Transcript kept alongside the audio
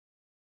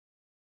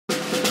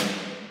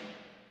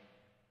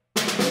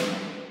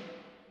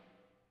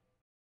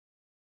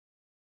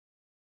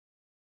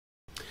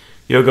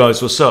Yo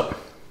guys, what's up?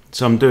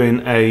 So I'm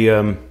doing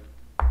a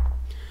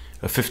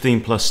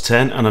 15 plus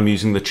 10 and I'm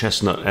using the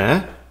Chessnut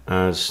Air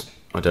as,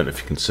 I don't know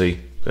if you can see,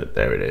 but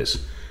there it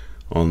is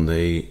on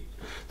the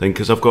thing,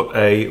 because I've got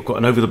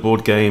an over the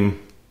board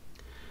game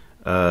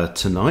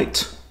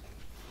tonight,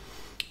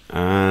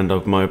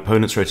 and my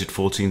opponent's rated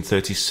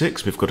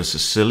 1436. We've got a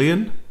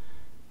Sicilian,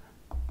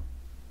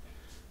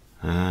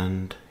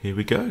 and here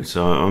we go.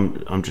 So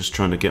I'm just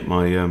trying to get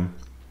my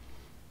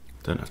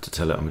don't have to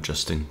tell it, I'm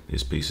adjusting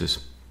these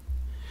pieces.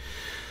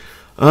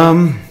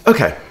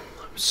 Okay,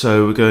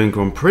 so we're going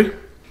Grand Prix, and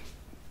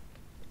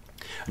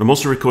I'm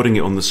also recording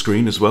it on the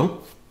screen as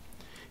well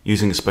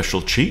using a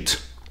special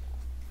cheat.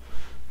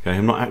 Okay,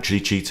 I'm not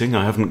actually cheating.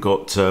 I haven't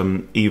got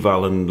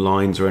eval and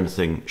lines or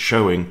anything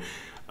showing.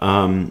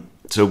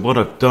 So what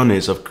I've done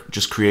is I've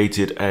just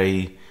created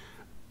a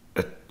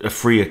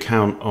free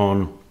account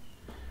on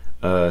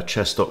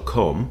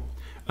chess.com,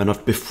 and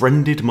I've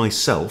befriended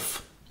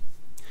myself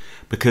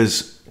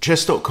because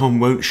chess.com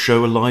won't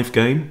show a live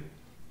game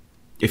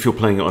if you're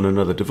playing it on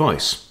another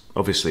device.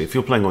 Obviously, if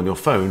you're playing on your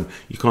phone,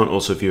 you can't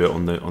also view it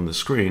on the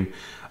screen.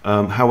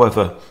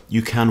 However,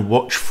 you can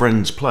watch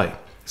friends play.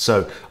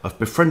 So I've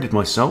befriended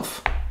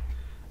myself,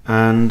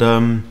 and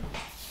so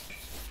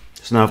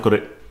now I've got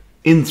it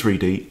in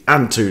 3D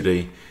and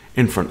 2D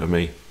in front of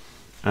me,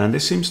 and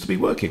this seems to be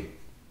working.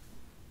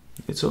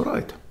 It's all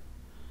right.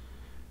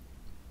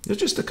 There's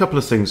just a couple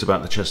of things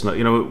about the Chessnut.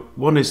 You know,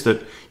 one is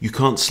that you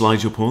can't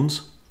slide your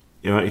pawns.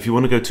 You know, if you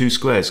want to go 2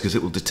 squares, because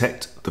it will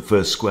detect the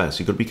first square, so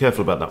you've got to be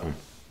careful about that one.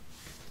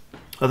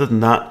 Other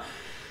than that,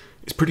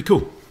 it's pretty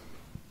cool.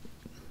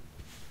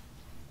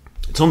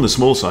 It's on the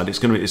small side.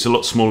 It's a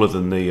lot smaller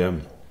than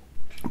the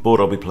board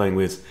I'll be playing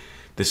with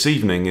this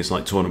evening. Is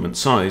like tournament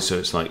size, so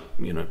it's like,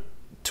 you know,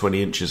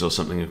 20 inches or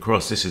something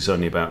across. This is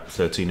only about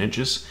 13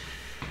 inches,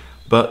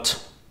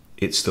 but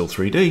it's still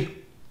 3D.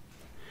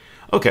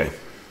 Okay,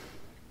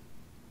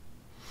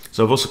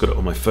 so I've also got it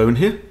on my phone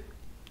here.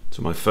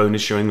 So my phone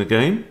is showing the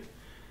game,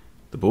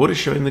 the board is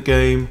showing the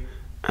game,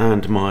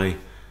 and my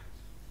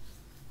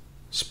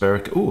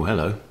spherical. Oh,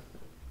 hello.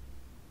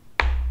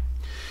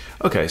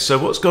 Okay, so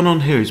what's gone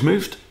on here is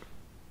moved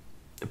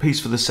a piece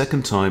for the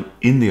second time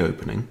in the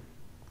opening.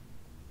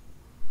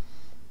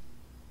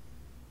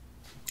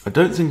 I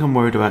don't think I'm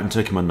worried about him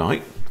taking my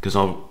knight, because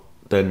I'll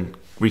then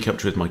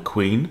recapture with my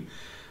queen,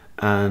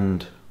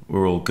 and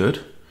we're all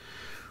good.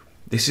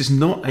 This is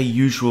not a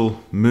usual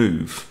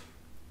move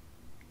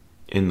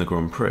in the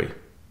Grand Prix.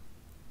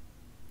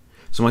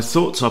 So my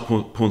thoughts are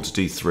pawn to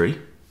d3,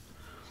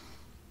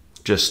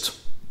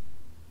 just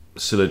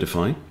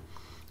solidifying.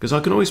 Because I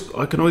can always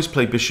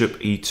play bishop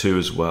e2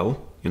 as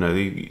well. You know,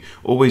 you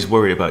always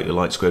worry about your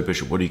light squared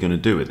bishop. What are you going to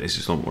do with this?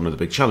 It's not one of the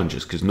big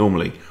challenges, because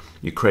normally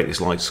you create this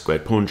light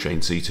squared pawn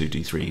chain, c2,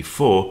 d3,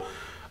 e4.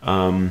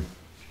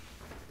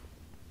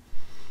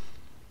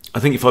 I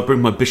think if I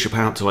bring my bishop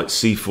out to like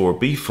c4 or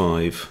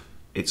b5,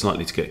 it's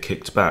likely to get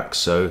kicked back.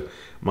 So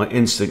my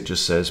instinct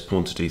just says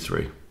pawn to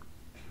d3.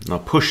 And I'll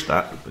push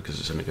that because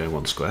it's only going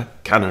 1 square.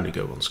 Can only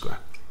go 1 square.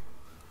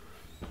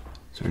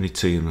 Is there any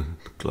tea in the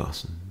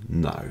glass?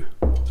 No.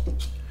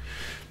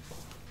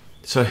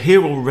 So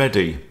here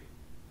already,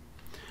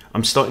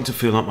 I'm starting to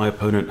feel like my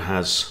opponent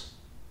has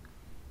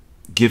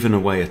given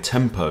away a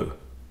tempo.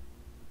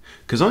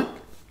 Because I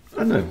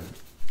don't know.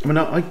 I mean,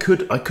 I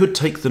could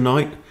take the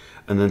knight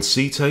and then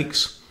c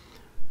takes,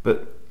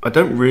 but I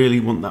don't really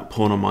want that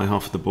pawn on my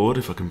half of the board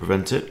if I can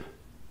prevent it.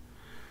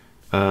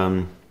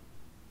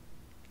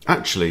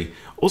 Actually,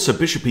 also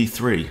bishop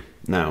e3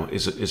 now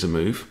is a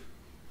move,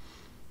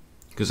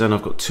 because then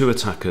I've got 2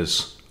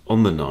 attackers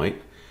on the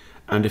knight,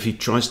 and if he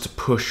tries to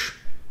push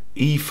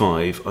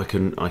e5,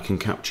 I can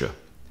capture.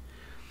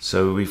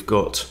 So we've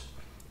got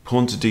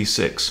pawn to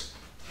d6.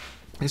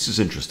 This is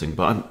interesting,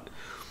 but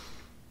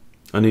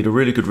I need a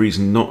really good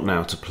reason not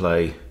now to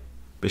play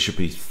bishop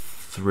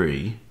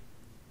e3.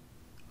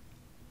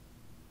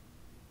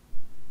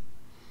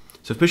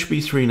 So if bishop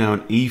e3 now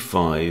and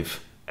e5,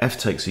 f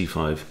takes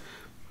e5,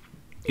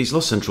 he's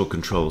lost central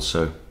control,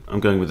 so I'm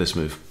going with this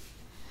move.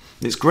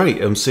 It's great,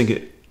 I'm seeing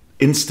it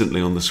instantly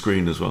on the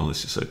screen as well.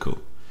 This is so cool.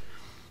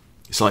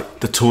 It's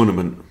like the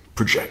tournament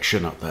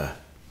projection up there.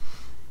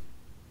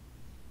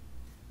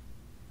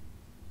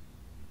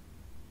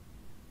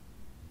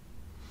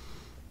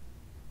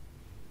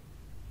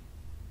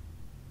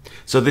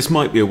 So this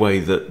might be a way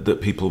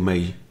that people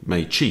may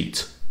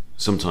cheat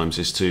sometimes,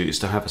 is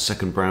to have a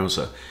second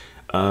browser,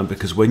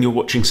 because when you're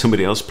watching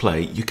somebody else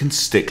play, you can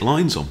stick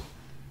lines on.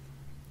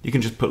 You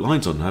can just put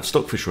lines on and have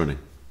Stockfish running.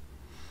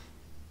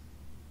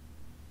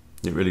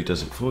 It really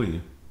does it for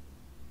you.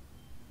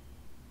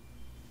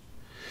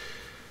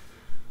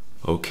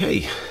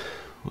 Okay,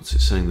 what's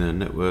it saying there?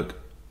 Network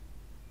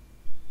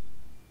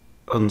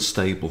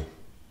unstable.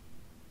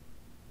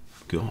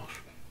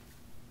 Gosh.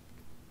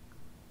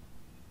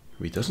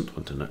 He doesn't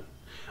want to know.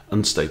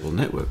 Unstable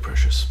network,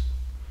 precious.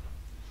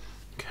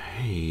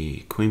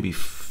 Okay, queen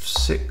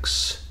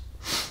b6.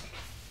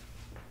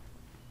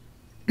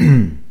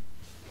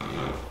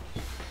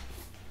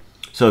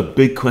 So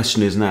big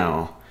question is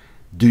now,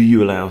 do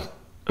you allow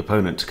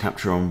opponent to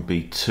capture on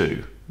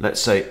b2. Let's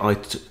say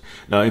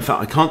no, in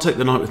fact, I can't take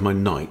the knight with my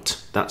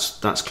knight.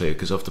 That's clear,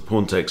 because after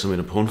pawn takes, I'm in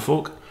a pawn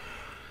fork.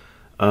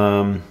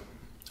 I'm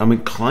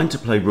inclined to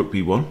play rook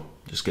b1,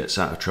 just gets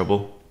out of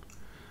trouble.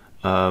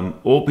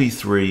 Or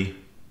b3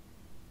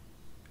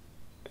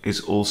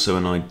 is also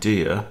an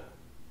idea.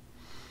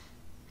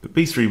 But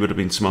b3 would have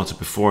been smarter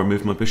before I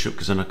moved my bishop,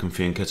 because then I can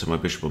fianchetto my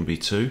bishop on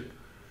b2.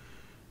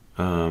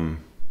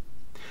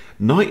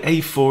 Knight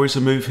a4 is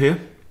a move here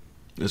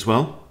as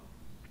well,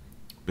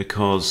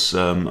 because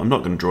I'm not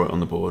going to draw it on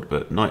the board,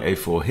 but knight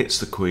a4 hits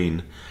the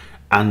queen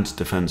and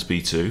defends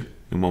b2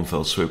 in one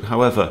fell swoop.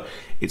 However,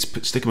 it's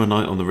sticking my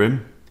knight on the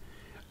rim,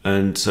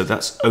 and so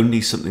that's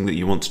only something that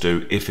you want to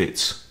do if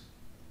it's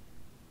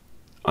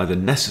either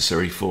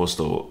necessary, forced,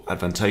 or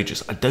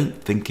advantageous. I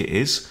don't think it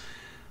is.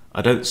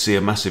 I don't see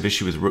a massive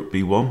issue with rook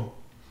b1.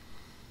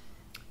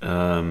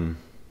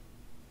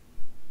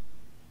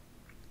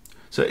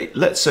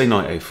 Let's say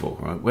knight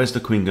a4, right? Where's the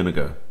queen going to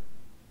go?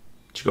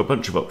 She's got a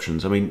bunch of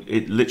options. I mean,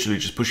 it literally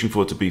just pushing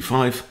forward to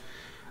b5,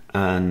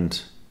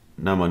 and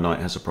now my knight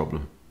has a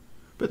problem.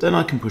 But then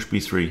I can push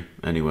b3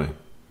 anyway.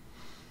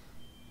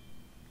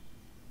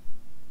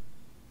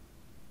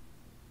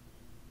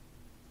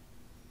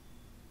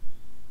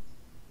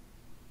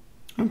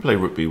 And play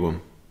rook b1.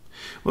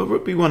 Well,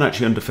 rook b1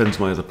 actually undefends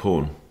my other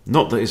pawn.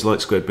 Not that his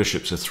light squared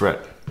bishop's a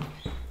threat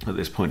at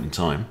this point in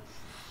time.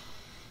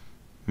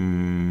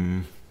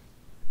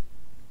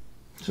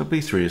 So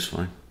b3 is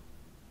fine.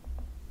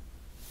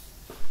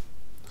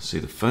 See,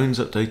 the phone's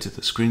updated,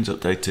 the screen's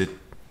updated.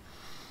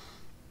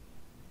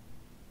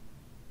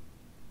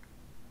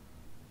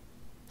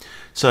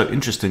 So,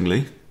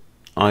 interestingly,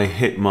 I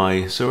hit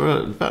my, so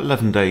we're about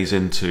 11 days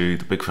into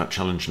the Big Fat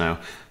Challenge now,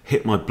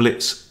 hit my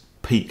blitz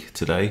peak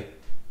today,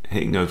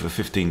 hitting over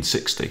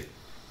 1560.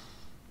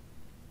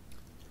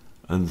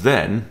 And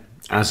then,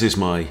 as is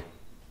my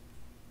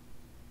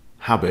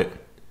habit,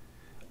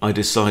 I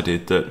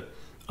decided that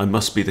I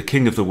must be the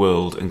king of the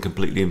world and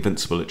completely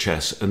invincible at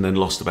chess, and then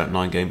lost about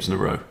 9 games in a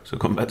row. So I've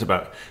gone back to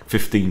about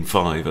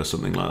 15-5 or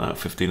something like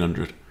that,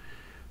 1500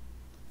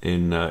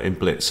 in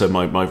blitz. So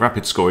my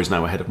rapid score is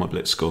now ahead of my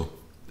blitz score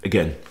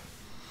again.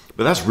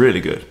 But that's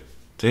really good.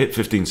 To hit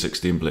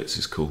 1560 in blitz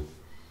is cool.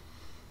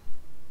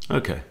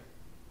 Okay.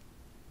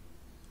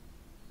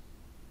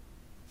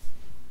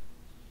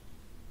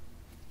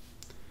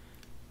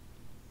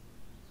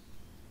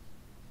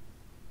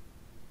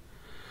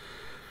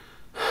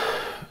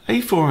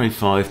 a4,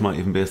 a5 might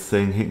even be a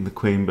thing, hitting the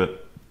queen,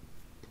 but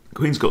the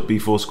queen's got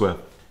b4 square.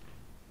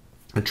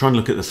 And try and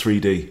look at the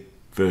 3D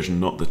version,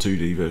 not the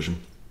 2D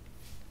version.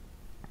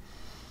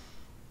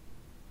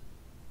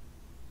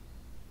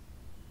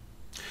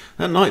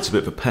 That knight's a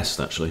bit of a pest,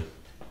 actually,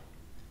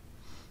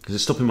 because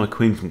it's stopping my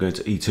queen from going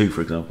to e2,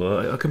 for example.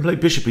 I can play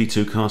bishop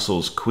e2,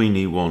 castles, queen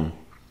e1,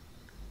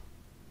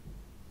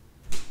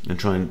 and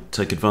try and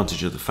take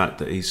advantage of the fact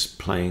that he's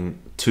playing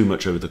too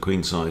much over the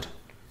queen side.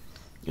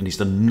 And he's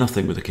done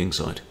nothing with the king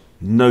side.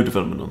 No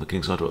development on the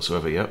king side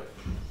whatsoever yet.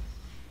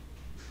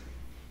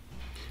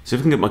 So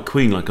if I can get my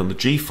queen like on the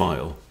g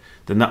file,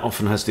 then that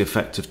often has the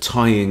effect of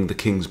tying the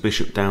king's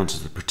bishop down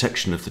to the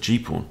protection of the g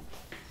pawn.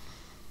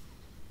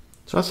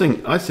 So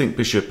I think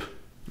bishop.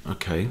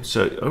 Okay,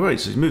 so alright,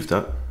 so he's moved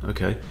that.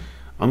 Okay,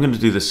 I'm going to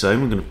do the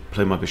same. I'm going to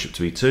play my bishop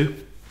to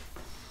e2.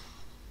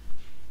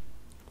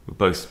 We're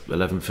both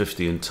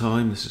 1150 in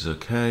time. This is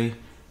okay.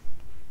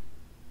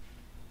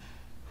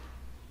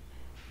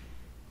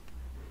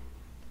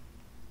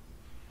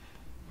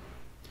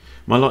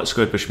 My light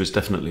squared bishop is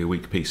definitely a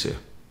weak piece here.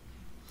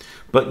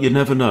 But you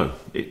never know.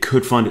 It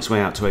could find its way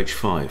out to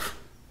h5.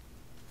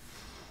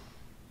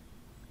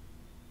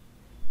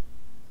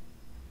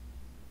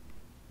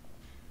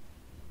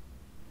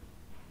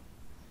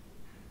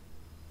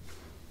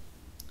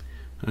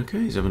 Okay,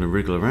 he's having a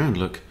wriggle around,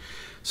 look.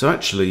 So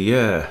actually,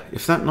 yeah,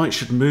 if that knight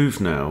should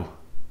move now,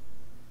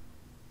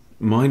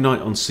 my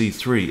knight on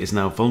c3 is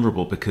now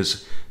vulnerable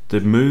because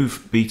the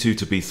move b2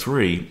 to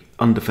b3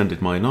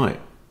 undefended my knight.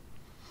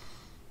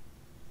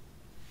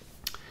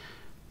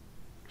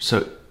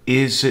 So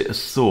is it a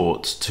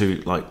thought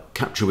to like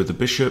capture with the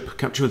bishop,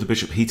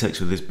 he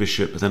takes with his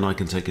bishop, but then I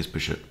can take his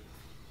bishop?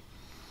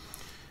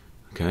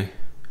 Okay,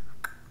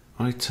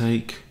 I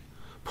take,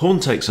 pawn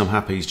takes, I'm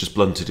happy, he's just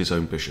blunted his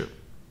own bishop.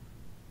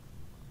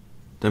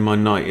 Then my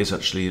knight is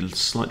actually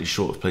slightly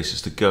short of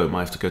places to go. It might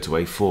have to go to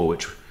a4,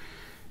 which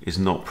is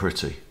not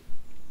pretty.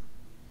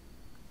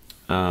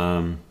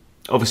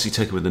 Obviously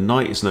taking with the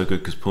knight is no good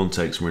because pawn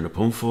takes and we're in a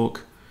pawn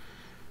fork.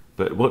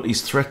 But what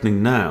he's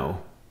threatening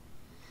now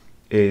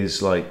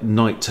is like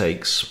knight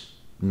takes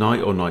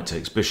knight or knight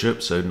takes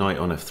bishop, so knight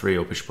on f3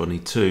 or bishop on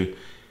e2,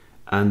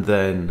 and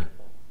then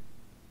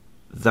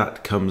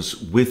that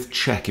comes with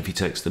check if he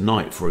takes the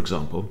knight, for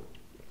example.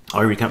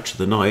 I recapture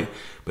the knight,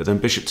 but then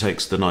bishop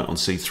takes the knight on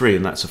c3,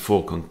 and that's a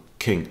fork on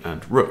king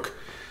and rook.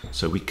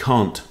 So we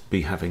can't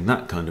be having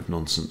that kind of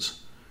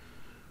nonsense.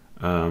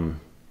 Having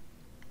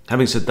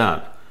said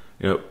that,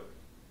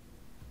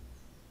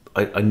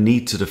 I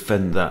need to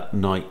defend that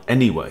knight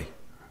anyway.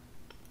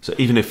 So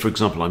even if, for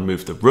example, I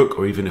moved the rook,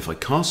 or even if I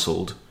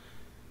castled,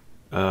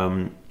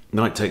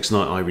 knight takes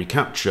knight, I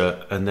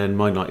recapture, and then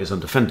my knight is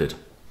undefended.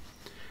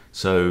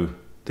 So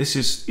this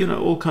is, you know,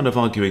 all kind of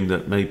arguing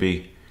that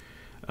maybe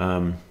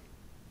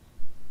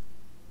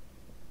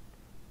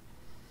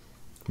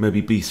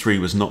maybe b3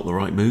 was not the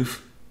right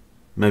move.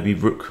 Maybe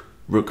rook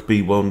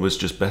b1 was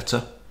just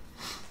better.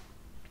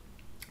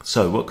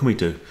 So what can we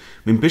do?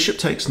 I mean, bishop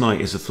takes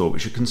knight is a thought. We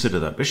should consider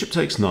that. Bishop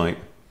takes knight,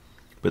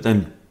 but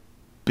then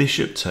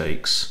bishop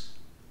takes.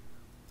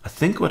 I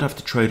think I'd have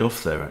to trade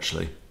off there,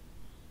 actually.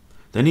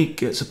 Then he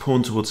gets a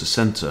pawn towards the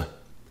centre.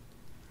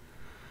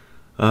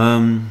 I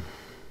mean,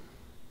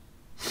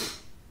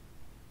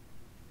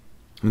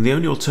 the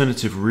only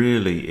alternative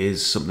really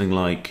is something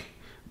like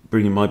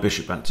bringing my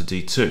bishop back to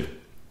d2.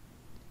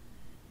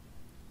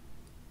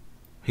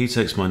 He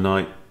takes my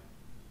knight,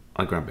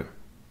 I grab him.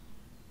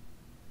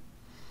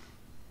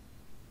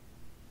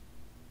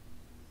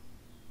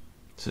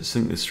 So let's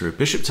think this through.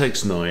 Bishop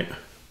takes knight.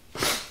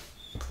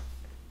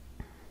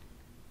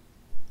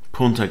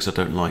 Pawn takes I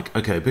don't like.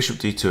 Okay, bishop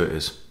d2 it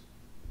is.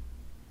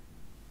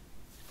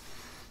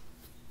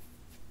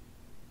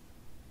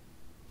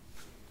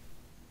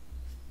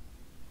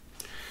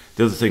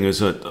 The other thing is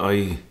that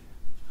I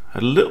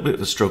had a little bit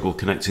of a struggle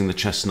connecting the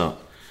chestnut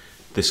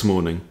this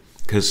morning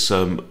because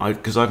I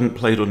haven't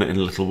played on it in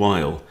a little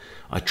while.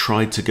 I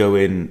tried to go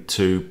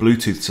into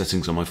Bluetooth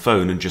settings on my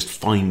phone and just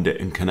find it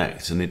and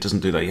connect, and it doesn't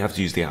do that. You have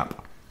to use the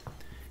app.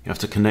 You have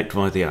to connect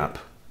via the app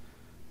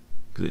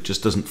because it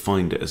just doesn't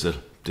find it as a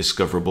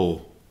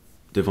discoverable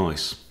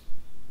device.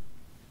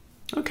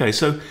 Okay,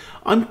 so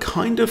I'm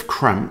kind of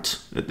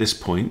cramped at this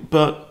point,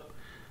 but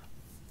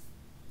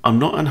I'm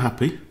not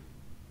unhappy.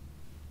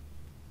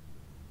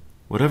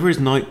 Whatever his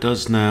knight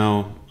does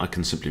now, I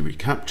can simply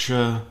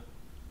recapture.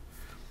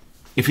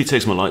 If he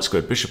takes my light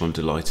squared bishop, I'm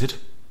delighted.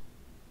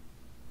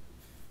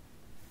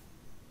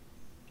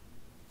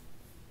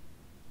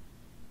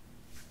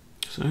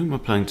 So who am I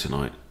playing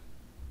tonight?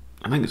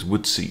 I think it's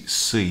wood seat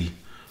C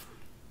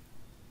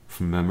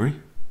from memory.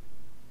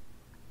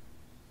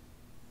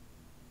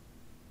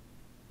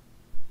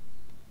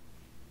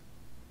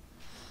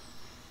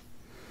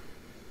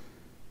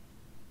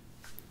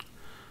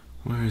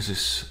 Where is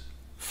this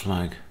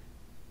flag?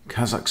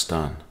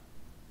 Kazakhstan.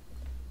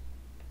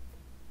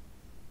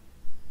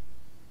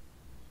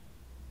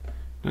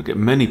 Don't get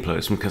many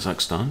players from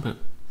Kazakhstan, but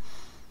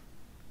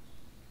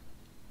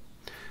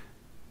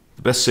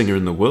the best singer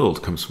in the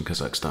world comes from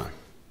Kazakhstan,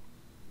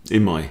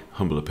 in my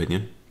humble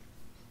opinion.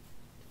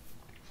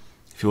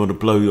 If you want to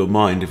blow your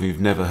mind, if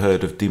you've never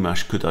heard of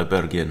Dimash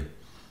Kudaibergen,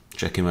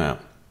 check him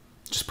out.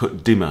 Just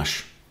put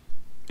Dimash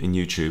in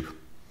YouTube.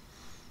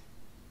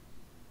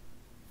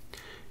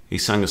 He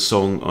sang a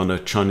song on a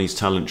Chinese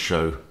talent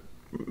show,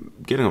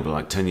 getting up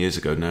like 10 years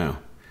ago now.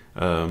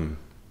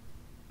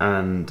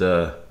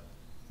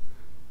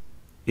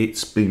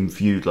 It's been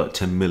viewed like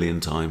 10 million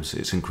times.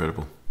 It's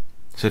incredible.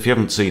 So if you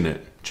haven't seen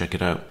it, check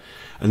it out.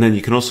 And then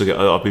you can also get,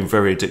 I've been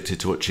very addicted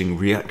to watching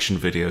reaction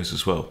videos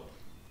as well,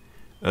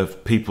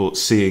 of people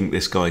seeing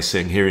this guy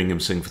sing, hearing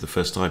him sing for the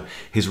first time.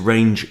 His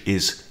range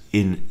is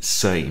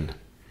insane.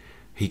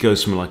 He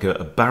goes from like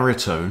a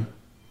baritone,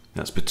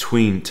 that's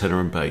between tenor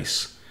and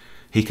bass.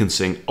 He can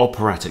sing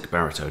operatic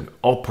baritone,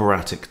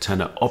 operatic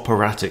tenor,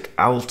 operatic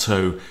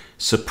alto,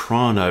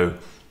 soprano,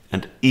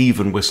 and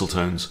even whistle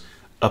tones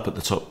up at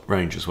the top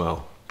range as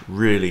well.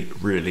 Really,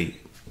 really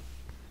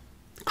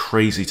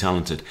crazy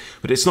talented.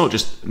 But it's not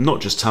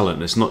just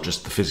talent, it's not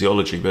just the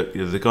physiology, but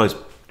you know, the guy's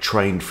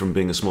trained from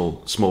being a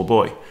small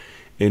boy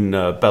in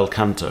bel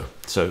canto,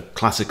 so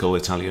classical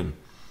Italian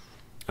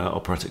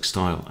operatic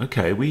style.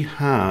 Okay, we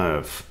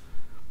have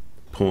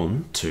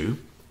pawn to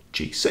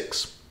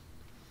g6.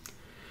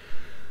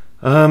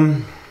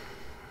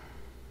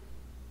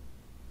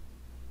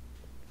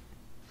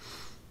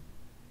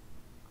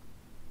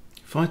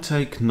 If I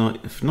take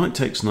knight, if knight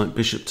takes knight,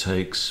 bishop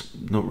takes,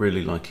 not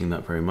really liking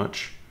that very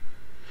much.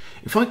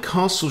 If I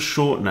castle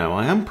short now,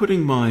 I am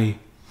putting my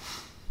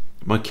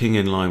king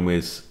in line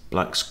with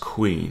black's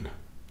queen.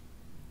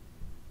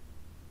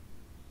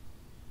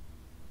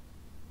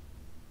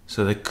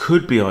 So there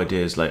could be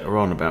ideas later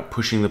on about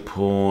pushing the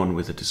pawn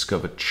with a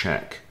discovered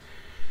check.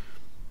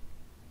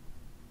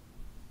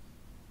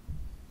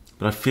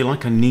 But I feel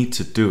like I need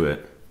to do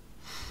it.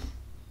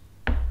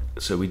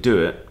 So we do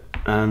it.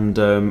 And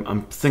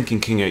I'm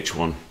thinking king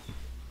h1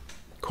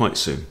 quite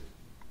soon.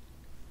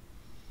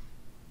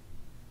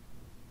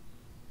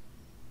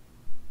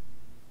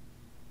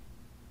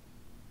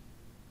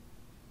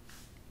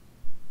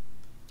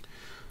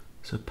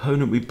 So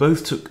opponent, we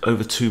both took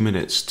over 2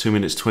 minutes, 2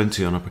 minutes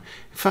 20 on. In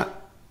fact,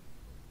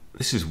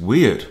 this is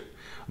weird.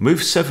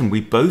 Move 7, we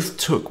both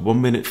took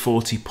 1 minute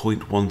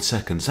 40.1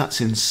 seconds.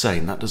 That's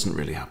insane. That doesn't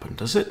really happen,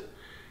 does it?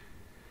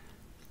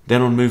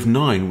 Then on move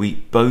 9, we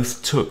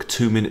both took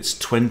 2 minutes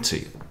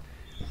 20.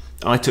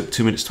 I took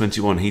 2 minutes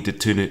 21, he did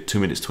 2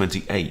 minutes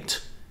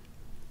 28.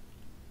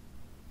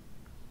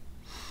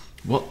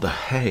 What the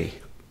hey?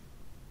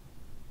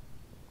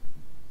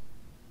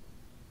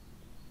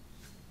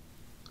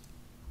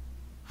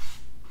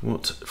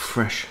 What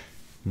fresh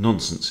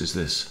nonsense is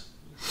this?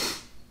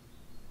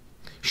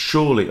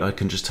 Surely I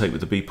can just take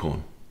with the b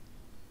pawn.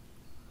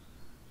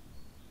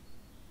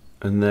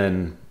 And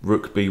then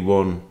rook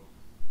b1,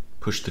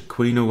 push the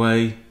queen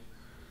away.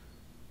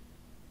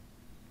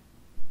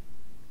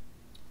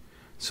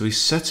 So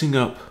he's setting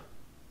up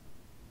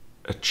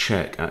a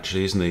check,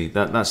 actually, isn't he?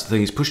 That's the thing.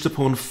 He's pushed the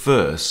pawn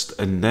first,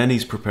 and then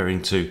he's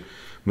preparing to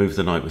move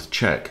the knight with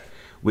check,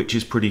 which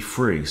is pretty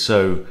free.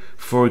 So,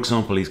 for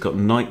example, he's got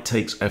knight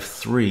takes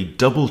f3,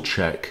 double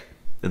check,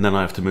 and then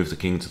I have to move the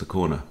king to the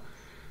corner.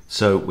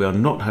 So we are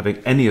not having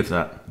any of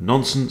that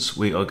nonsense.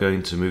 We are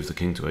going to move the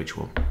king to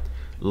h1,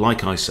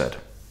 like I said.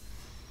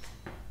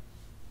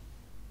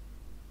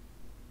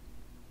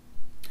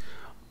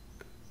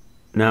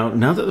 Now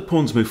that the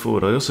pawns move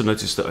forward, I also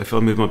noticed that if I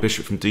move my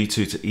bishop from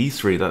d2 to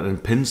e3, that then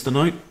pins the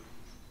knight,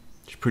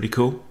 which is pretty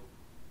cool.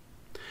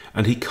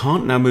 And he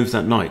can't now move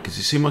that knight, because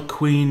you see my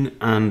queen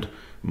and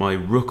my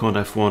rook on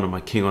f1 and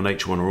my king on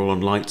h1 are all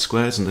on light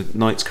squares, and the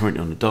knight's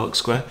currently on a dark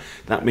square.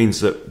 That means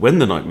that when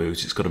the knight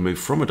moves, it's got to move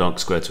from a dark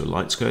square to a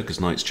light square, because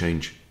knights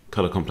change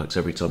color complex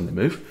every time they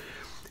move.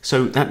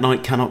 So that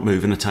knight cannot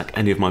move and attack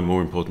any of my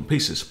more important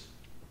pieces.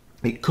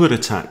 It could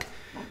attack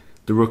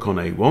the rook on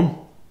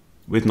a1,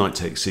 with knight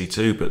takes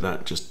c2, but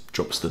that just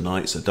drops the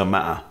knight, so it doesn't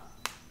matter.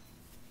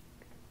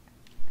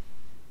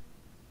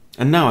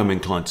 And now I'm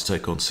inclined to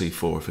take on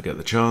c4 if I get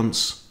the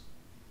chance.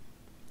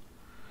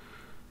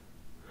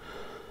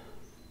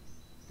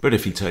 But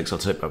if he takes, I'll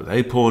take back with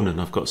a pawn, and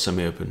I've got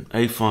semi-open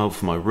a file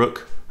for my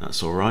rook.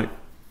 That's all right.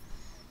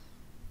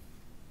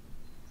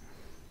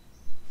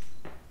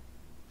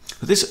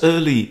 But this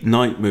early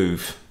knight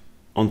move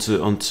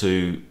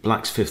onto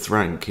black's fifth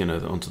rank, you know,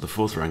 onto the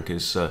fourth rank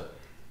is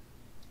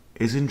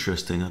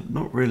interesting. I've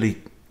not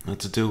really had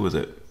to deal with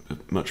it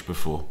much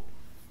before.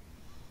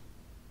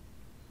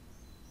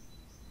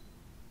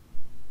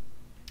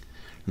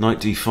 Knight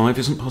d5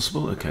 isn't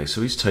possible. Okay,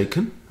 so he's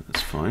taken.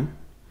 That's fine.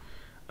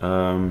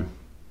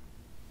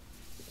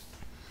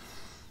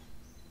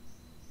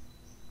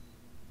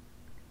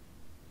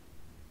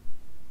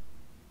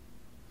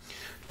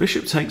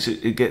 Bishop takes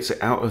it, it gets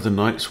it out of the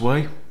knight's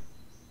way.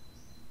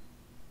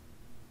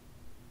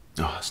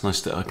 Oh, it's nice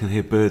that I can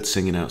hear birds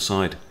singing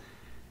outside.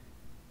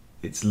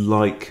 It's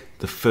like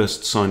the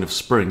first sign of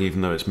spring,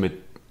 even though it's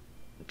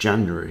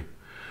mid-January.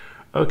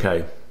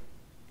 Okay.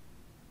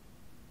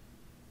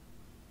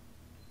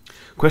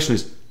 Question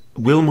is,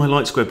 will my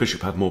light square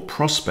bishop have more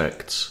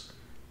prospects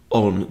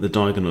on the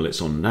diagonal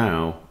it's on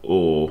now,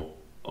 or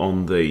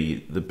on the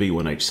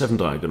b1h7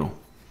 diagonal?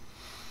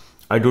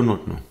 I do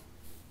not know.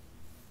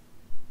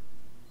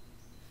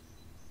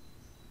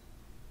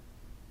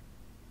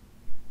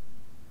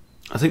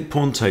 I think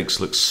pawn takes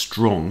looks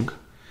strong.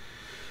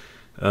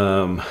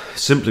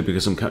 Simply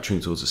because I'm capturing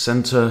towards the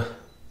center.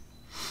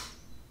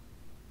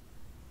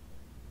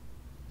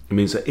 It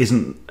means there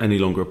isn't any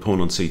longer a pawn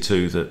on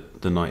c2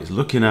 that the knight is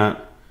looking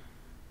at.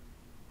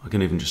 I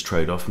can even just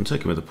trade off and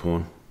take him with a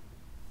pawn.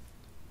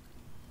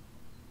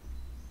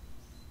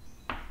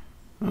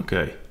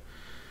 Okay,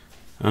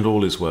 and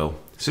all is well.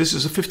 So this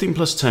is a 15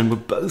 plus 10. We're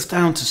both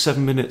down to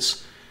 7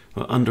 minutes,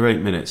 well, under 8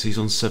 minutes. He's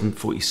on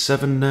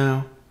 7:47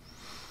 now.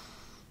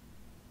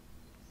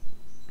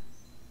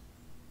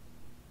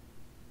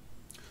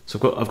 So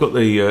I've got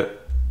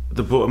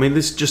the board. I mean,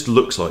 this just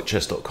looks like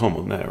chess.com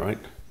on there, right?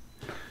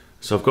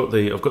 So I've got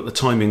the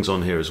timings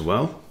on here as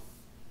well,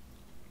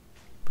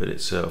 but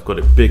it's I've got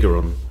it bigger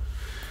on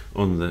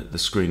the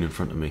screen in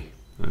front of me.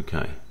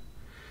 Okay.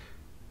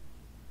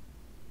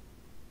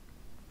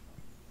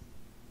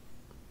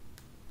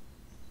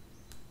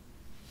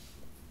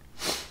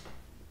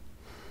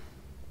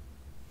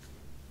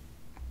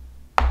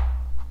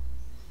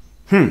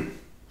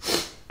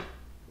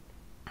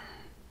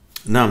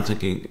 Now I'm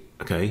thinking,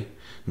 okay,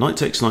 knight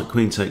takes knight,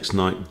 queen takes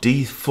knight,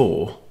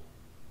 d4,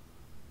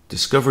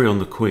 discovery on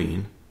the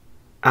queen,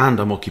 and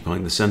I'm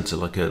occupying the center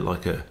like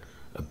a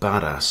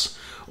badass.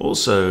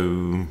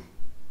 Also,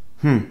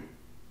 I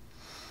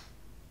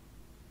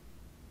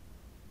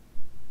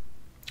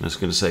was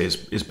going to say,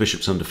 is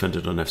bishop's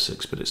undefended on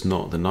f6, but it's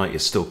not. The knight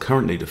is still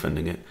currently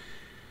defending it.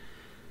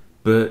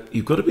 But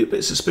you've got to be a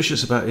bit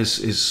suspicious about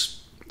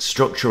his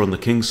structure on the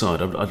king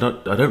side. I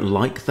don't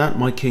like that.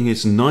 My king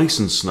is nice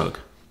and snug,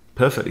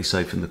 perfectly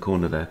safe in the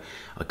corner there.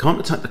 I can't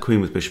attack the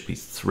queen with bishop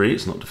e3.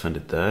 It's not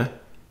defended there.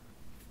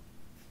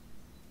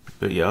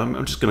 But yeah,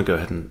 I'm just going to go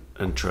ahead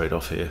and trade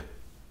off here.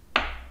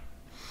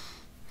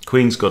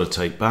 Queen's got to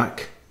take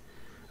back.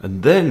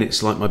 And then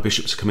it's like my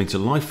bishop's coming to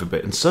life a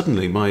bit. And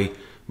suddenly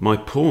my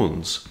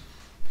pawns,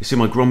 you see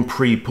my Grand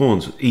Prix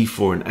pawns with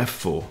e4 and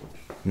f4,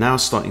 now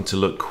starting to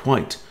look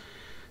quite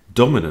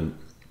dominant.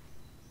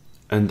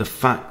 And the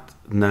fact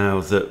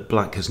now that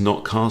black has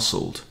not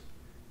castled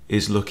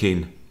is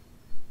looking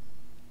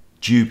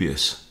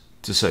dubious,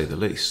 to say the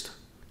least.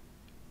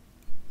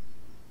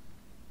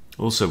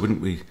 Also, wouldn't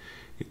we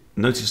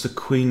notice the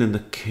queen and the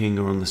king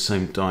are on the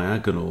same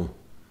diagonal?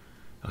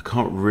 I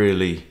can't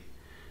really...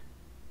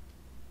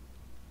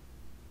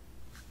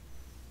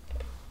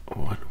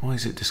 Why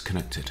is it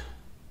disconnected?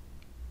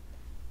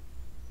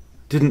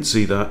 Didn't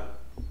see that.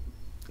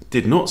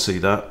 Did not see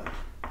that.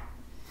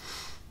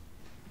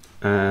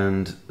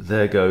 And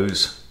there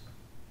goes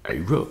a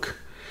rook.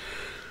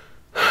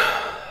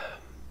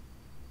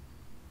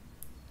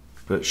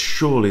 But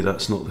surely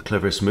that's not the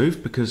cleverest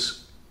move,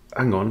 because,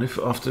 hang on, if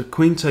after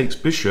queen takes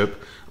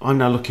bishop, I'm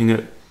now looking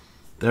at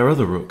their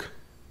other rook.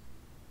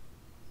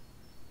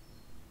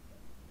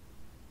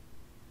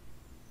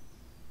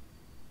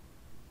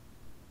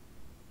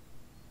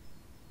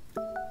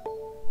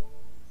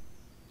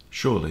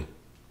 Surely.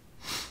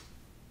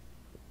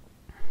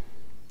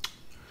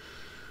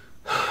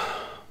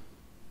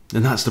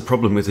 And that's the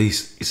problem with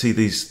these, you see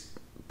these,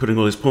 putting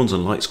all his pawns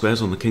on light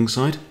squares on the king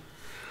side.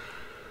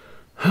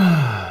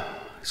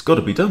 It's got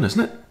to be done,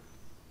 isn't it?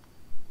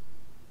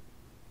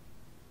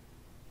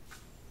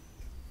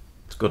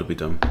 It's got to be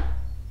done.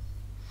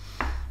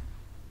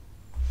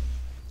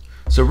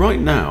 So right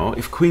now,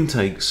 if queen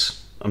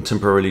takes, I'm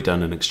temporarily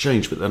down in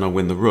exchange, but then I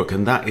win the rook,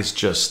 and that is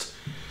just,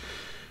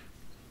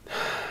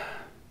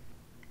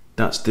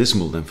 that's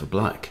dismal then for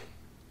black.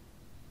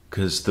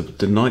 Because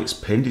the knight's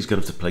pinned, he's going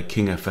to have to play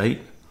king f8.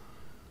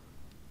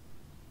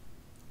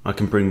 I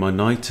can bring my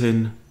knight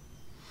in.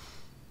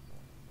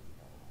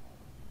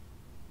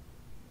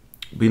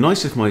 It'd be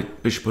nice if my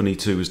bishop on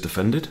e2 was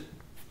defended,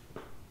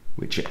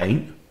 which it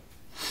ain't.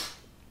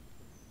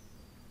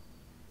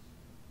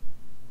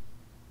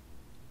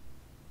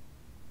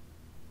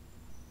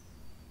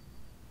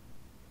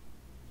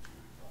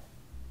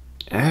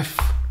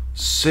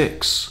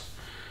 f6.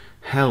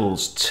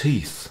 Hell's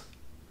teeth.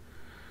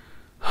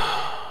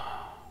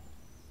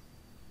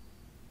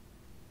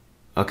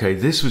 Okay,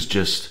 this was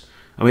just,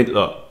 I mean,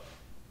 look,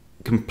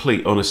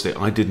 complete honesty,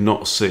 I did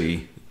not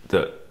see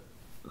that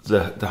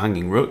the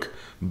hanging rook,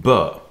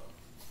 but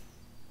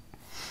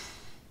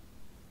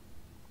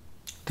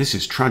this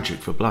is tragic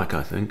for black,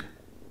 I think.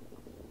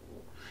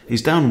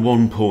 He's down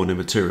one pawn in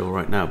material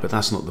right now, but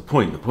that's not the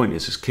point. The point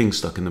is his king's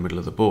stuck in the middle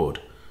of the board.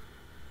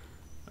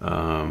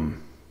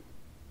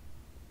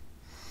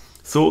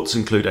 Thoughts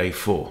include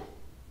a4.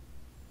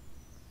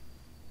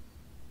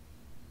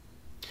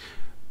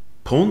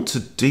 Pawn to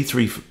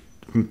d3,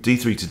 from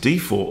d3 to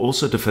d4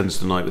 also defends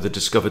the knight with a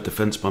discovered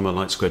defense by my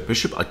light squared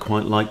bishop. I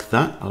quite like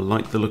that. I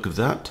like the look of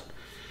that.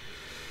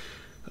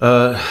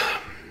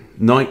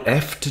 Knight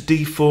f to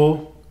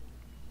d4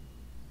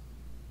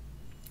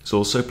 is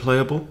also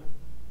playable.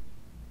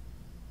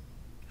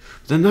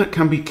 Then that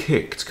can be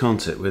kicked,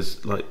 can't it?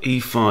 With like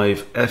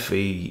e5,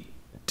 fe,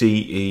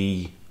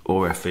 de,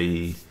 or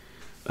fe,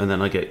 and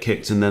then I get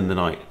kicked, and then the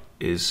knight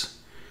is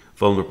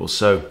vulnerable.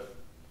 So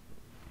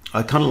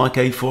I kind of like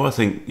a4. I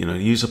think, you know,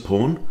 use a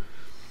pawn.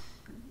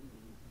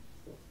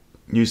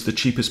 Use the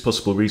cheapest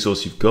possible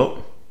resource you've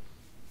got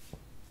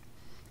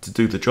to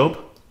do the job,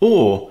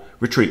 or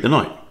retreat the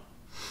knight.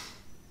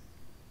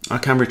 I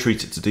can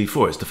retreat it to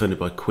d4. It's defended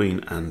by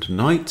queen and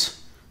knight.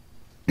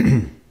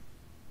 I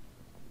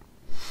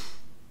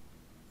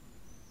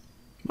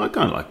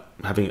kind of like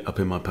having it up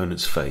in my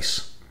opponent's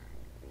face.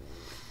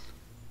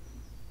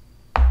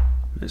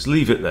 Let's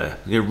leave it there.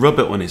 I'm going to rub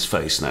it on his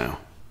face now.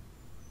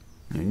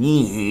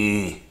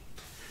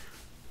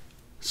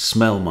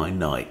 Smell my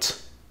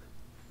knight.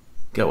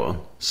 Go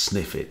on,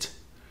 sniff it.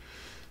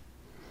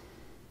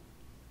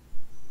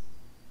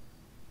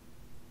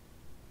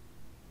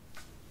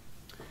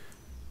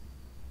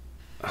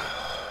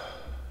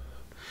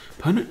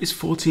 Opponent is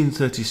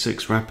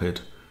 1436 rapid.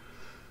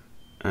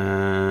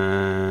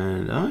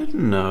 And I don't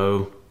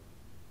know.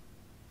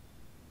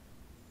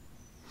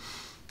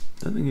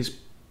 I don't think he's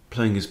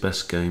playing his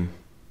best game.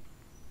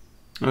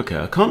 Okay,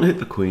 I can't hit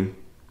the queen.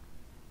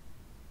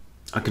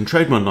 I can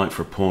trade my knight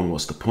for a pawn.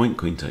 What's the point?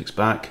 Queen takes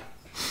back.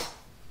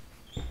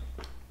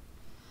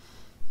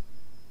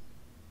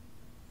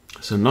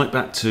 So knight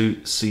back to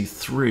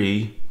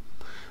c3.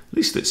 At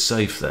least it's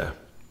safe there.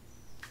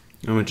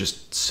 I'm going to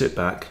just sit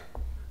back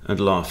and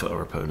laugh at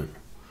our opponent.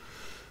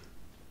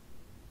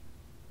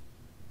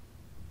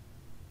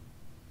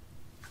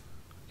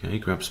 Okay,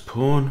 grabs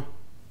pawn.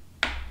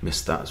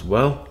 Missed that as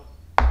well.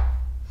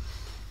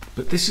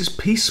 But this is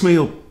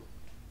piecemeal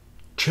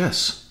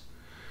chess.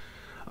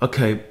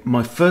 Okay,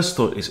 my first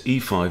thought is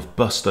e5,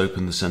 bust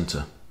open the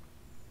center.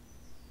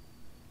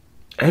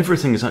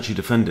 Everything is actually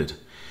defended.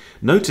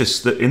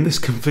 Notice that in this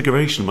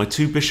configuration, my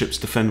two bishops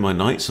defend my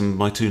knights and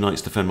my two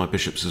knights defend my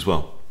bishops as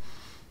well.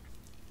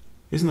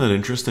 Isn't that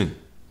interesting?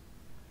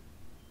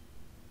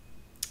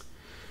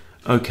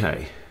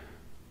 Okay.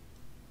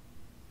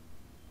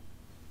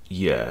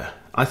 Yeah,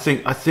 I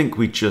think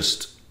we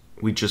just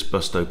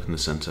bust open the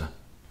center.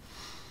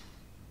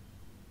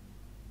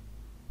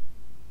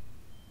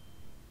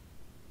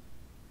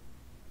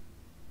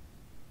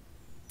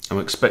 I'm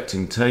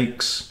expecting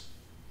takes.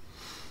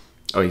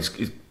 Oh,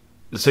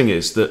 the thing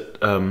is that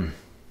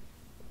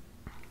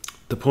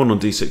the pawn on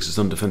d6 is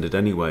undefended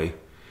anyway.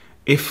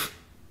 If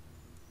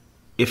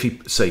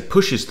he, say,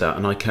 pushes that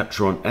and I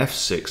capture on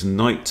f6,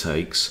 knight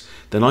takes,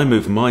 then I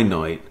move my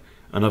knight,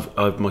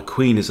 and my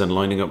queen is then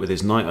lining up with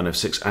his knight on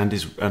f6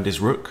 and his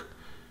rook.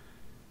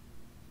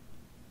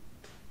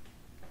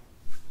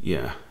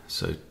 Yeah,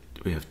 so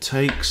We have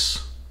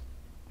takes.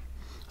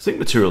 I think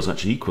material's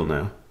actually equal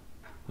now.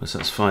 So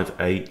that's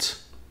 5-8.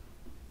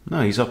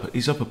 No, he's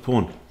up a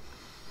pawn.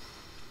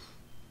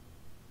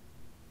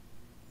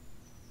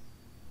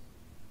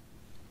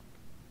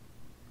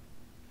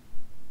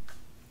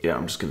 Yeah,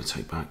 I'm just going to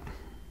take back.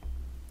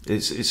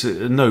 It's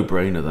a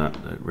no-brainer,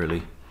 that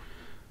really.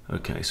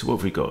 Okay, so what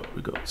have we got?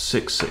 We've got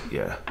 6-6,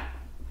 yeah,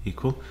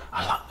 equal.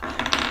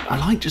 I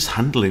like just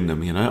handling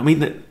them, you know. I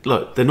mean,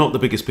 look, they're not the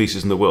biggest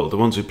pieces in the world. The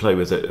ones we play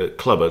with at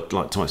club are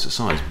like twice the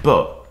size,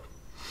 but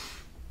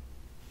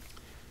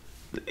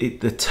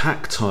the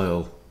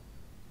tactile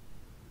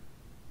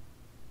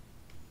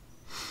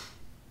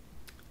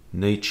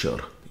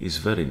nature is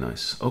very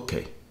nice.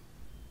 Okay.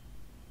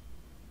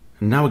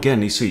 And now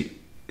again, you see,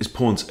 his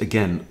pawns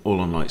again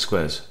all on light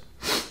squares.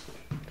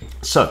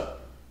 So,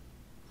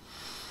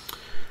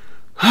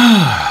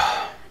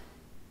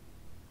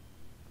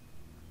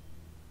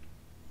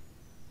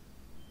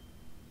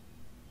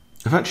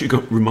 I've actually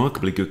got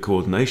remarkably good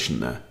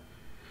coordination there.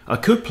 I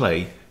could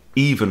play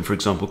even, for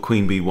example,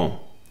 Queen B1,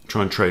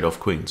 try and trade off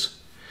queens.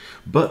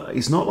 But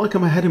it's not like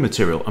I'm ahead of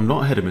material. I'm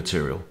not ahead of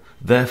material.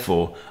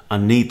 Therefore, I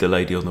need the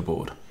lady on the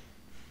board.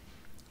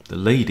 The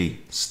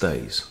lady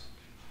stays.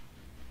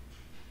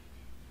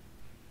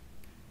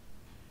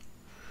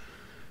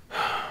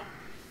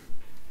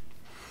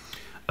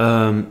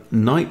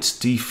 Knight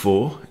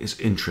d4 is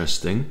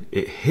interesting.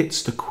 It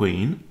hits the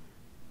queen.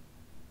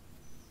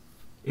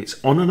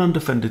 It's on an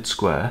undefended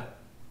square.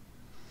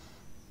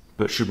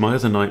 But should my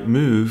other knight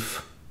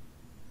move?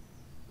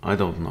 I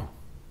don't know.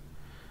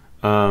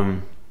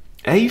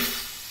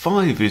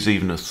 A5 is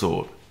even a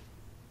thought.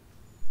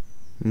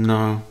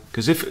 No,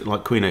 because if,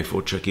 like Queen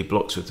A4 check, he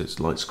blocks with its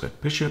light squared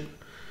bishop.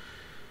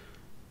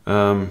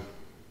 Rook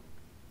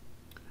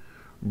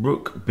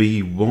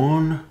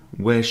B1,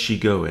 where's she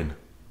going?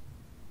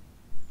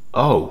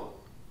 Oh,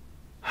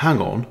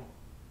 hang on.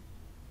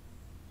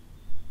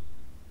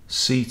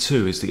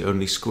 C2 is the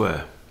only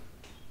square.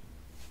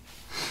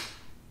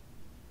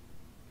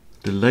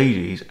 The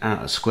lady's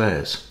out of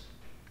squares.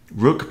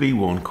 Rook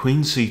B1,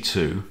 Queen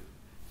C2.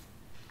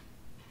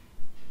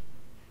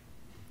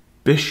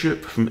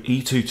 Bishop from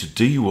E2 to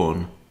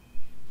D1.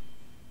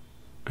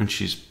 And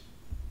she's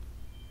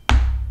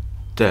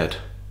dead,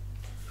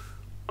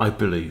 I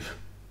believe.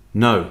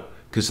 No,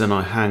 because then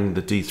I hang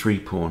the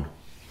D3 pawn.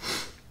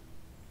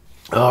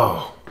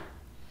 Oh.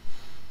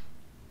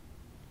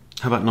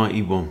 How about Knight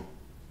E1?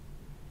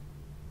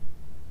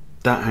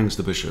 That hangs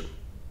the bishop.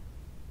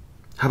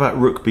 How about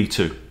Rook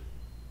B2?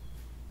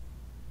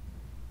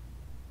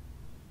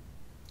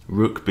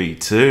 Rook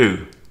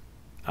B2.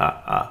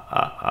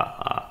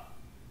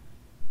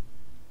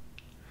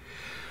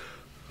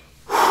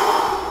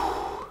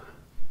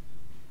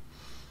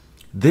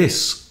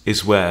 This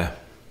is where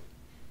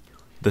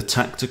the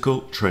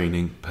tactical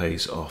training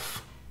pays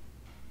off.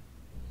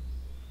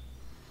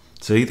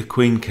 See, the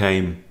queen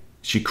came.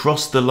 She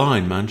crossed the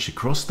line, man. She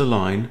crossed the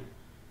line.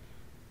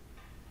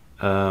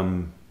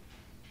 And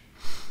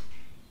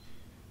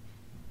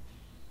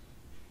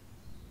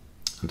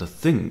I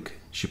think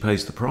she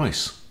pays the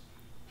price.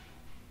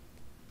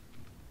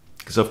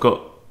 Because I've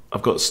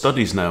got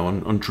studies now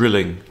on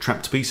drilling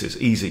trapped pieces,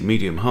 easy,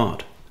 medium,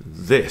 hard.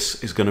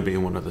 This is going to be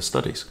in one of the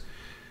studies.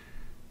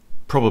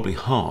 Probably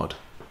hard.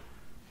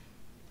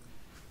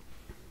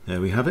 There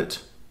we have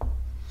it.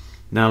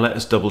 Now let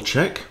us double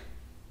check.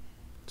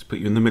 Let's put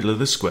you in the middle of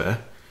the square,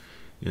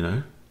 you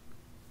know.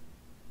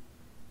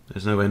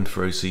 There's no end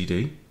for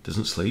OCD,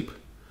 doesn't sleep.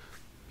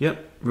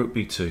 Yep, Rook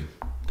B2.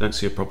 Don't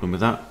see a problem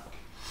with that.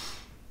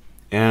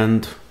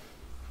 And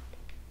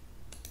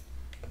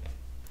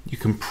you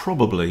can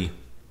probably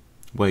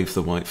wave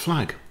the white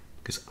flag,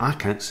 because I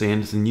can't see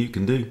anything you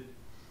can do.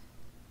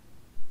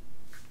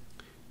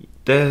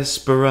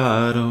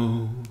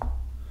 Desperado,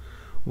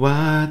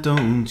 why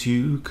don't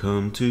you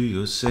come to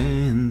your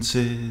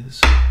senses?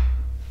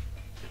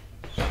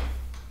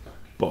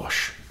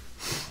 Bosh.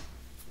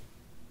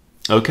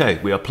 Okay,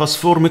 we are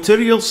 +4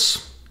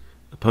 materials.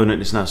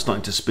 Opponent is now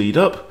starting to speed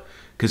up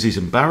because he's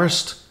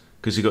embarrassed,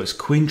 because he got his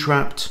queen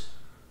trapped.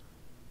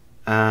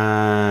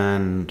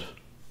 And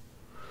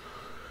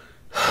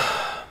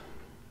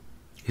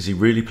is he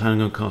really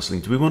planning on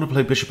castling? Do we want to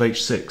play Bishop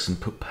H6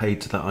 and put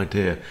paid to that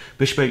idea?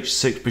 Bishop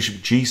H6, Bishop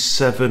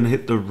G7,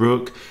 hit the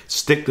rook,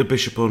 stick the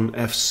bishop on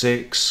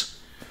F6.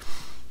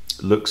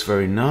 Looks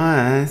very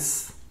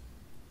nice.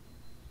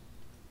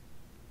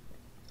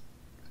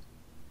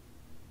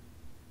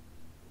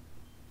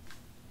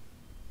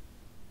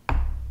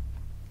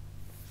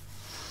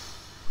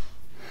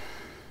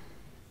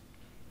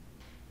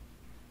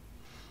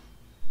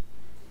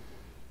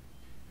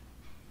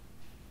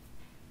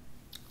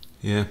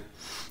 Yeah,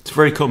 it's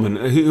very common.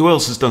 Who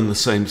else has done the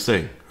same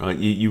thing, right?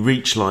 You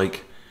reach,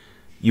 like,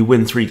 you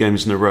win 3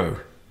 games in a row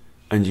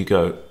and you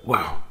go,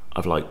 wow,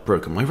 I've like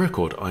broken my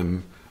record.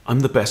 I'm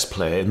the best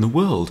player in the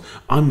world.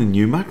 I'm the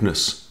new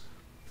Magnus.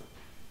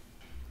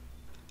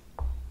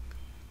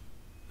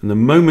 And the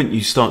moment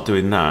you start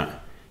doing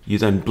that, you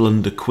then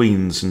blunder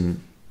queens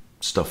and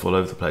stuff all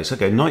over the place.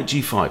 Okay, Knight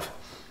G5.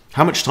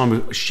 How much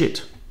time?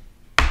 Shit.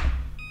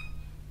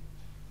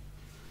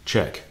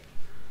 Check.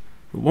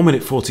 1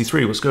 minute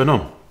 43. What's going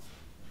on?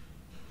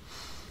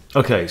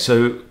 Okay,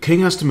 so king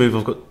has to move.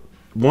 I've got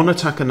one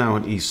attacker now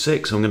on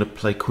e6. I'm going to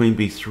play queen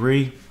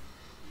b3.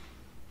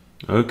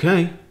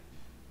 Okay.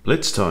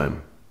 Blitz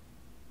time.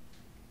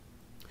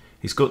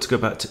 He's got to go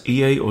back to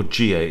e8 or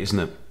g8, isn't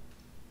it?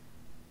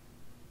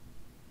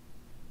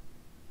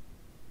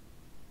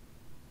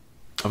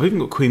 I've even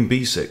got queen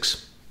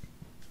b6.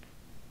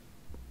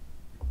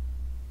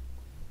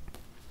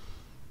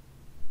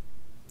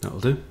 That'll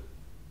do.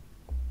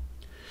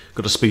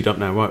 Got to speed up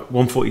now. Right,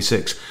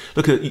 146.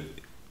 Look at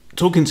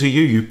talking to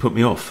you. You put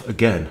me off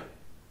again.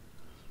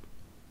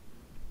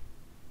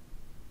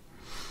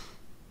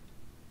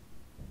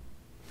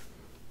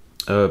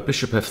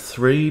 Bishop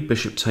f3.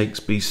 Bishop takes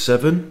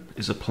b7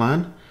 is a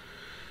plan.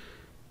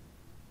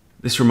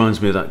 This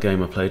reminds me of that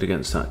game I played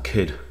against that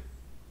kid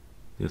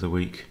the other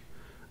week.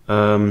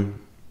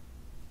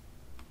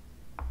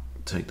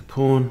 Take the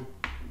pawn.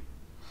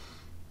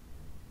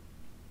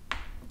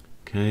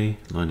 Okay,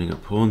 lining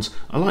up pawns.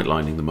 I like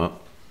lining them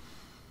up.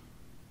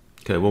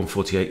 Okay,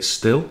 148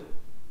 still.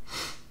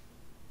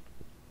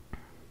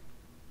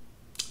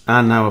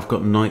 And now I've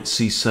got knight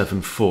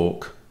c7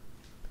 fork.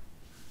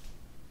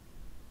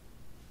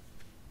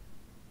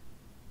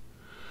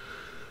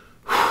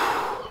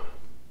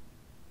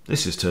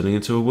 This is turning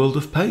into a world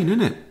of pain,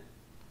 isn't it?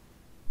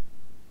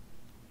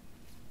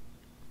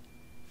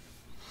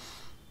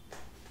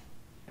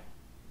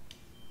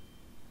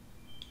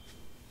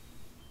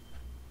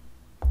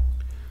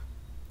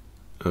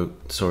 Oh,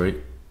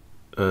 sorry.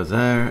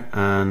 There,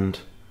 and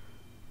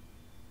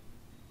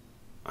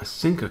I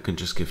think I can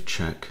just give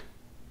check.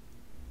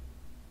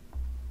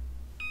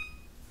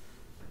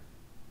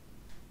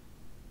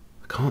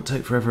 I can't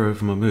take forever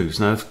over my moves.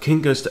 Now, if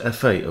king goes to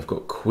f8, I've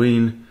got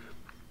queen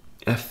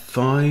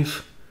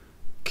f5,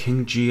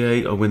 king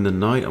g8, I win the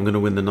knight. I'm going to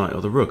win the knight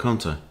or the rook,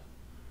 aren't I?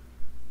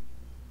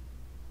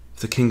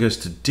 If the king goes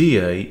to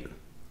d8,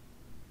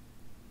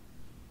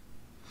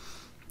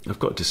 I've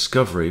got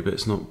discovery, but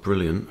it's not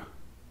brilliant.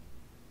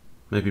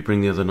 Maybe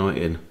bring the other knight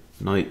in.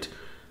 Knight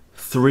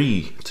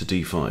 3 to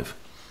d5,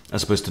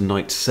 as opposed to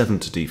knight 7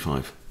 to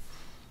d5.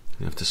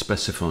 You have to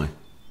specify.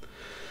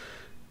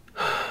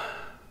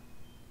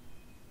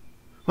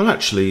 Well,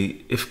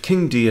 actually, if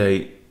king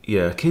d8,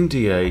 yeah, king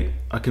d8,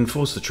 I can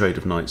force the trade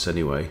of knights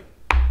anyway.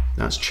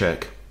 That's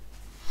check.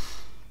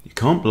 You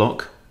can't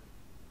block.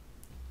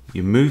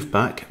 You move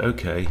back,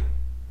 okay.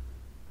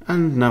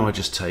 And now I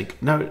just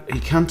take. Now, he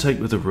can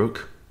take with a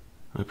rook.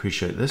 I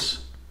appreciate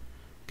this.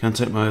 Can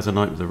take my other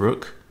knight with a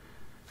rook,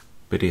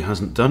 but he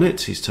hasn't done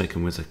it. He's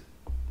taken with a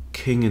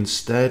king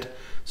instead.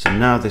 So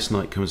now this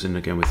knight comes in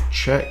again with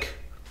check.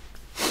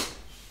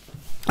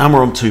 And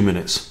we're on 2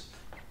 minutes.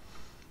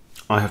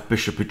 I have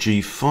bishop at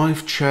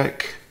g5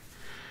 check.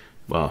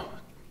 Well,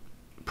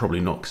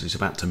 probably not because he's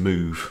about to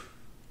move.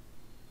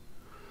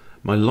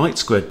 My light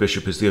squared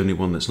bishop is the only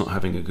one that's not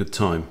having a good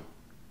time.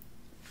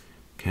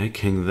 Okay,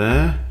 king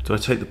there. Do I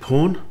take the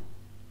pawn?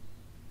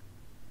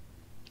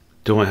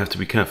 Do I have to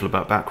be careful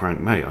about back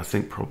rank mate? I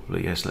think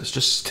probably yes. Let's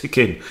just stick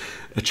in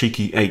a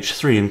cheeky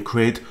h3 and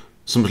create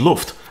some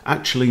luft.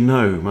 Actually,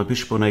 no. My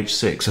bishop on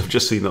h6. I've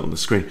just seen that on the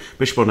screen.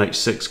 Bishop on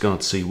h6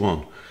 guard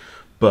c1.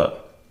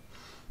 But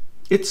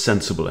it's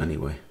sensible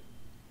anyway.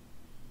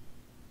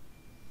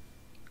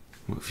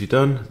 What have you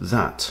done?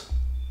 That.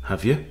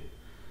 Have you?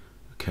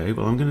 Okay,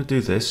 well I'm going to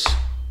do this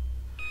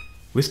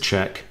with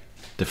check.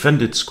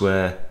 Defended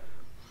square.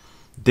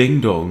 Ding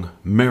dong.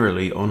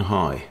 Merrily on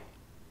high.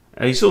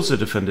 He's also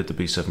defended the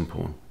b7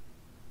 pawn,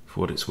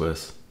 for what it's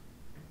worth.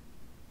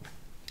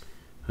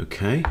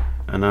 Okay,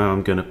 and now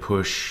I'm going to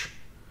push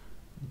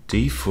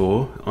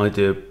d4,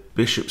 idea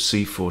bishop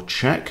c4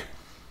 check,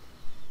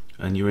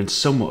 and you're in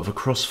somewhat of a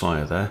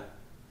crossfire there.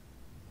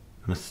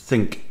 And I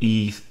think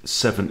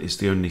e7 is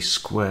the only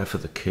square for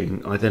the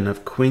king. I then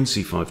have queen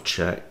c5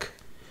 check,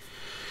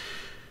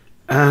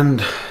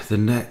 and the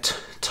net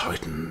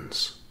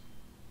tightens.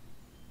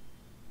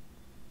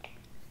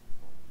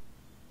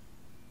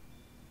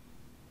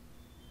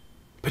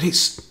 But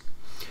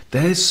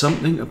there's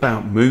something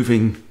about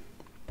moving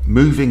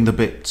the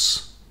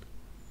bits.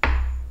 There's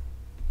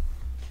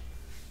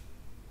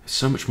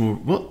so much more.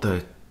 What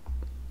the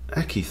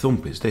hecky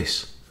thump is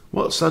this?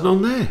 What's that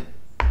on there?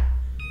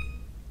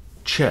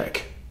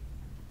 Check.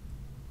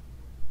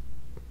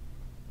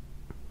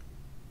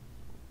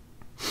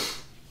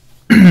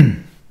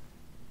 Two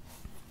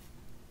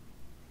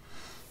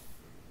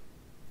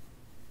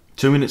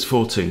minutes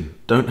 14.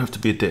 Don't have to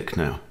be a dick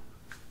now.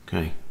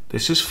 Okay.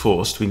 This is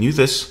forced. We knew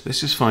this.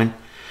 This is fine.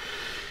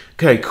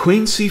 Okay,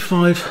 queen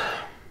c5.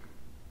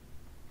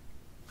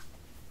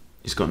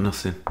 He's got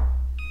nothing.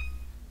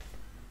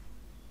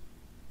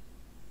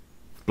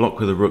 Block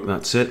with a rook,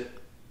 that's it.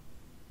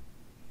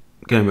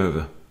 Game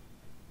over.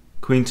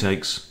 Queen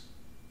takes.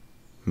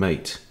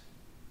 Mate.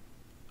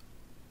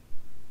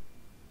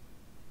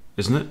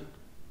 Isn't it?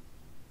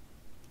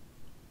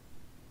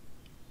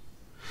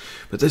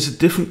 But there's a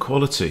different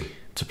quality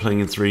to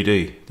playing in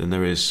 3D than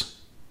there is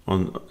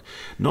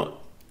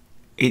Not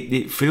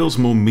it feels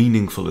more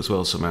meaningful as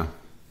well somehow.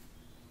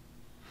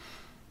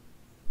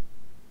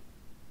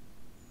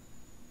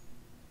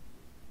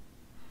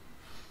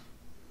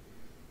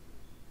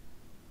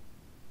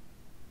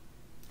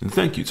 And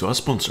thank you to our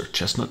sponsor,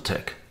 Chessnut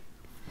Tech,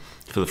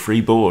 for the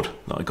free board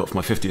that I got for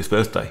my 50th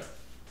birthday.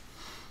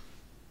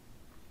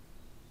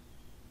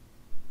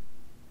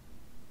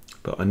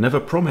 But I never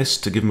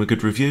promised to give them a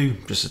good review.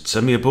 Just said,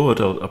 send me a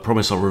board. I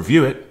promise I'll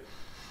review it.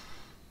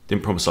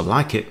 Didn't promise I'll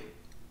like it.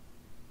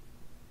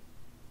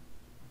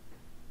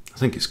 I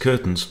think it's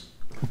curtains.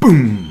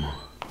 Boom!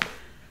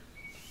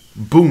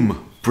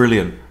 Boom!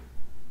 Brilliant.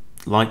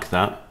 Like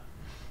that.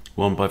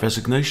 Won by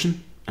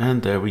resignation.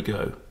 And there we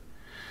go.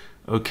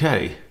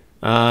 Okay.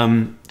 So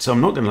I'm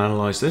not going to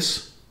analyse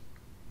this.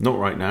 Not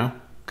right now.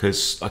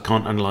 Because I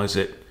can't analyse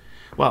it.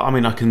 Well, I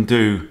mean, I can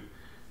do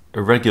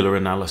a regular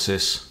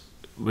analysis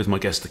with my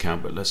guest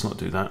account, but let's not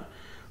do that.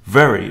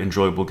 Very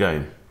enjoyable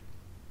game.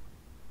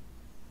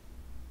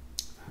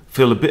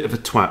 Feel a bit of a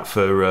twat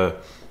for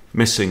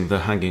missing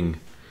the hanging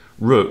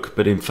rook,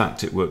 but in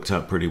fact it worked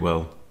out pretty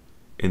well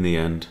in the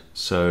end.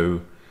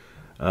 So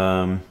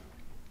in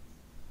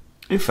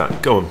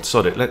fact, go on,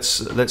 sod it,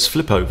 let's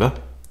flip over.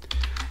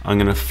 I'm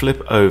going to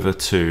flip over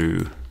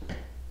to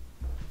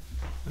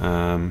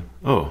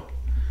oh,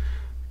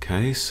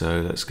 okay,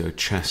 so let's go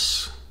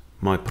chess,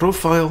 my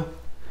profile.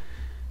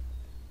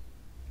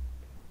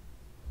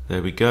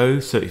 There we go,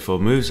 34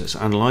 moves. Let's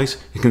analyse.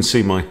 You can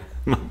see my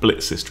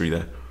blitz history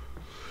there.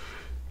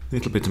 A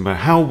little bit about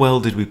how well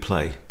did we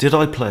play. Did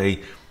I play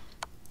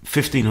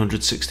 1500,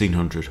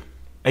 1600,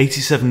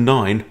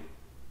 87-9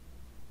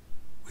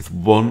 with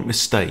one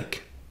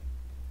mistake?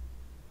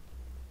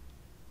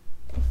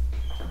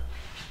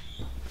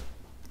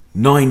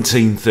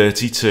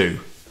 1932.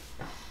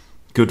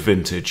 Good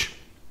vintage.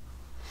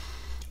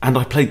 And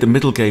I played the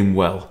middle game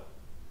well.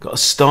 Got a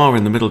star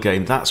in the middle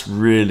game. That's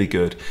really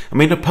good. I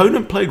mean,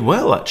 opponent played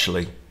well,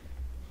 actually,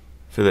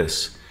 for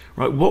this.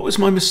 Right, what was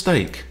my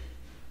mistake?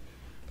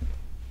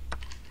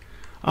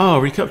 Ah,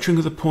 recapturing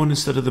of the pawn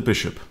instead of the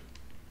bishop.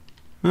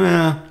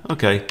 Yeah,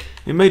 okay.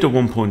 It made a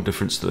 1 point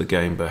difference to the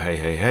game, but hey,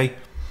 hey, hey.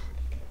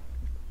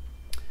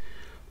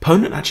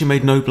 Opponent actually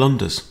made no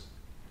blunders.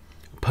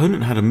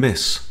 Opponent had a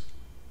miss,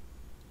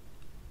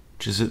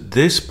 which is at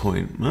this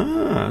point.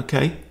 Ah,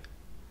 okay.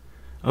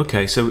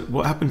 Okay, so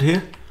what happened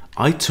here?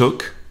 I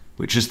took,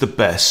 which is the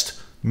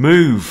best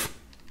move.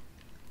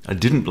 I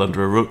didn't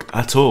blunder a rook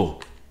at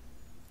all.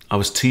 I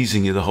was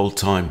teasing you the whole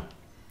time.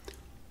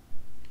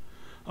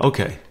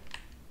 Okay.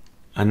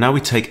 And now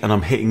we take, and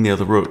I'm hitting the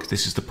other rook.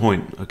 This is the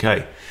point.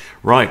 Okay.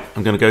 Right.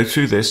 I'm going to go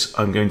through this.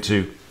 I'm going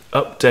to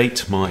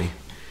update my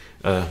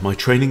my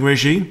training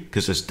regime,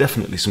 because there's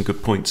definitely some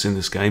good points in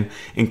this game,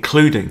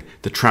 including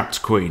the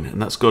trapped queen.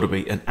 And that's got to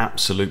be an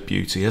absolute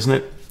beauty, hasn't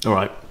it? All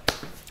right.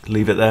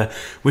 Leave it there.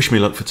 Wish me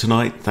luck for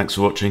tonight. Thanks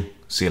for watching.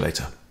 See you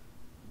later.